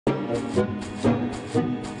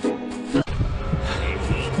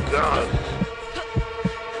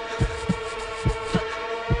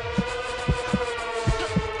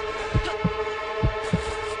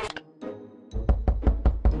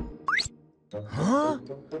Huh?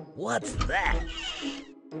 What's that?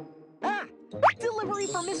 Ah! Delivery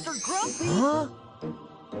for Mr. Grumpy! Huh?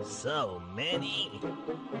 So many?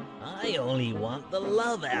 I only want the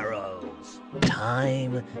love arrows.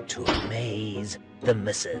 Time to amaze the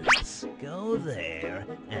missus. Go there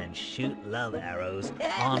and shoot love arrows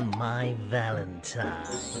on my Valentine.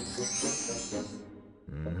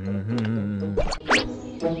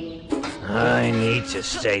 I need to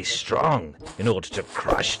stay strong in order to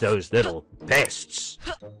crush those little pests.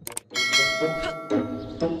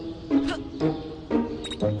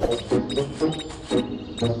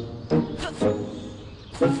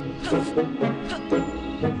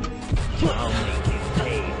 I'll make you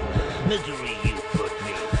pay for the misery you put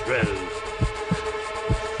me through.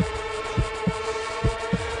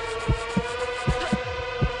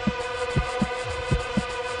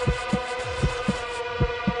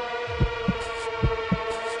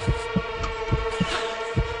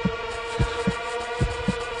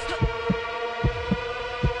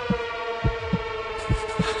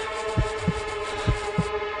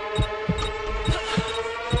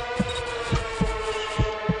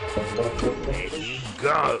 Ready,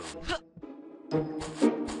 go!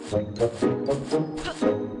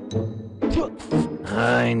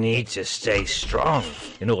 I need to stay strong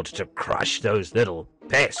in order to crush those little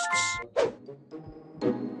pests.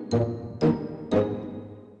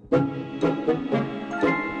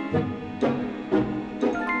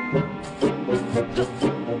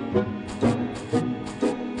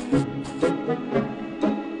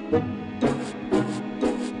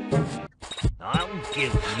 I'll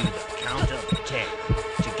give you the count of 10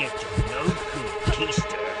 to get your no-good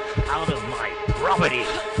keister out of my property.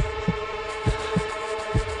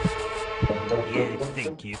 You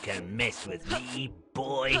think you can mess with me,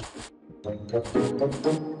 boy?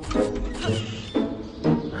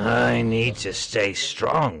 I need to stay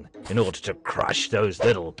strong in order to crush those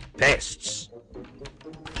little pests.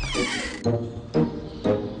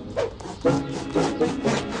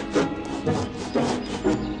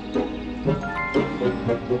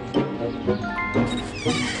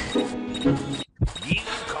 You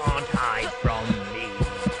can't hide from me.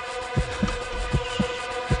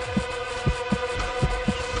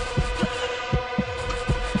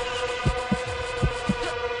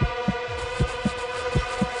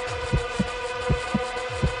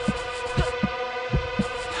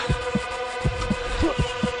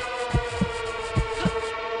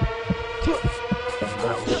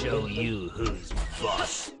 I'll show you who's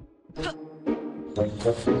boss.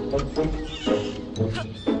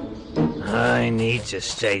 I need to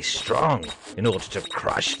stay strong in order to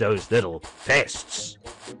crush those little pests.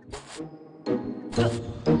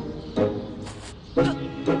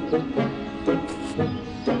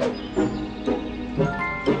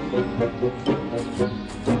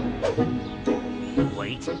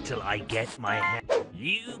 Wait till I get my hand.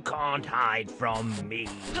 You can't hide from me.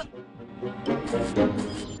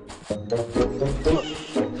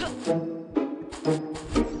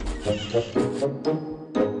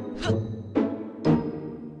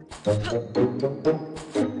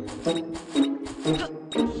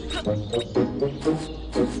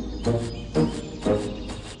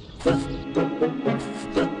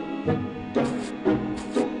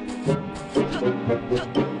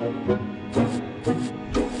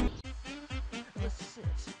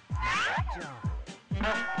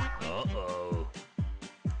 Uh-oh.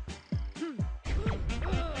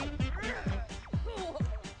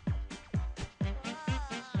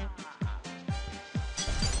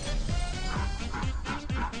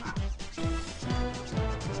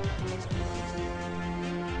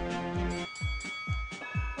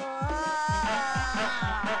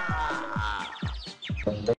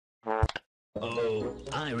 Oh,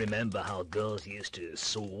 I remember how girls used to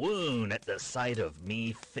swoon at the sight of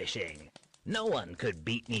me fishing. No one could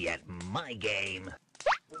beat me at my game.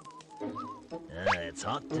 It's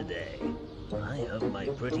hot today. I hope my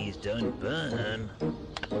pretties don't burn.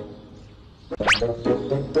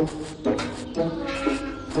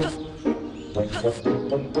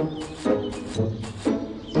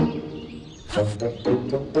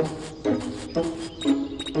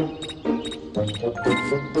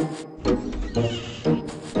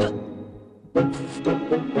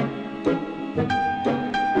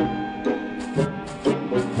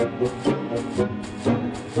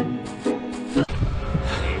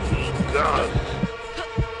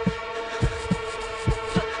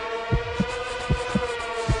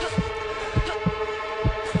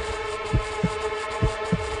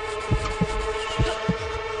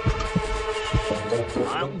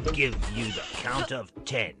 I'll give you the count of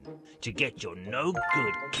 10 to get your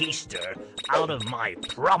no-good keister out of my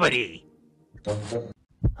property. I'm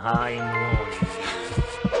warning you.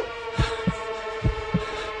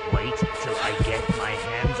 Wait till I get my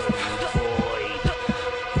hands on you, boy.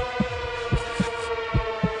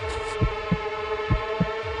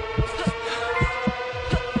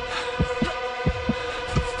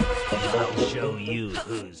 I'll show you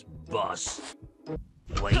who's boss.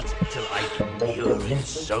 Wait till you're in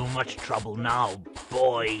so much trouble now,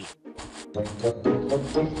 boy.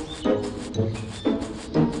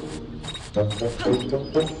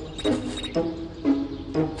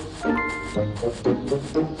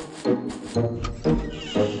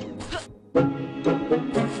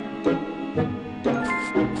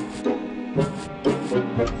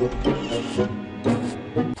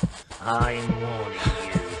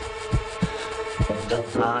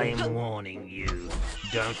 I'm warning you.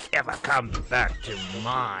 Don't ever come back to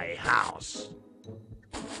my house.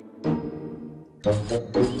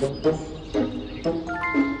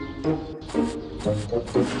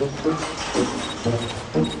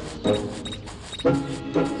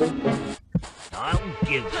 I'll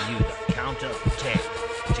give you the count of 10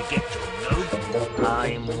 to get to know.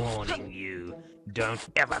 I'm warning you. Don't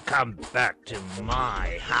ever come back to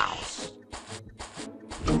my house.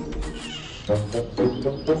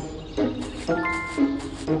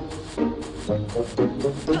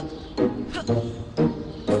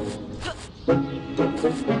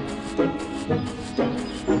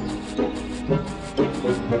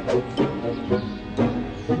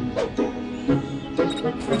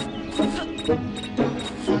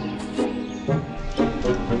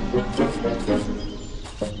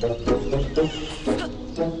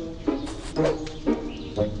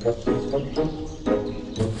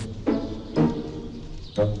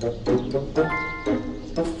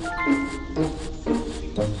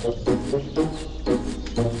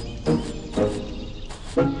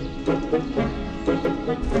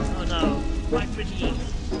 Oh no, my pretty.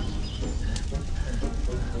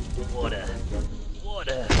 Water.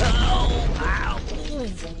 Water. Oh, ow.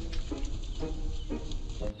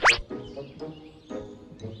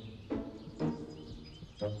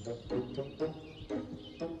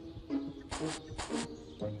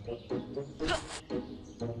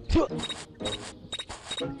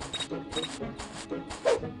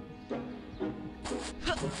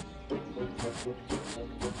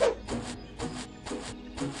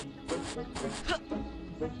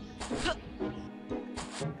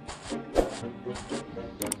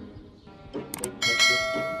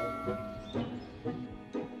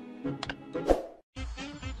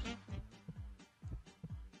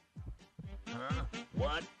 Huh?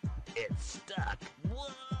 What? It's stuck. Whoa!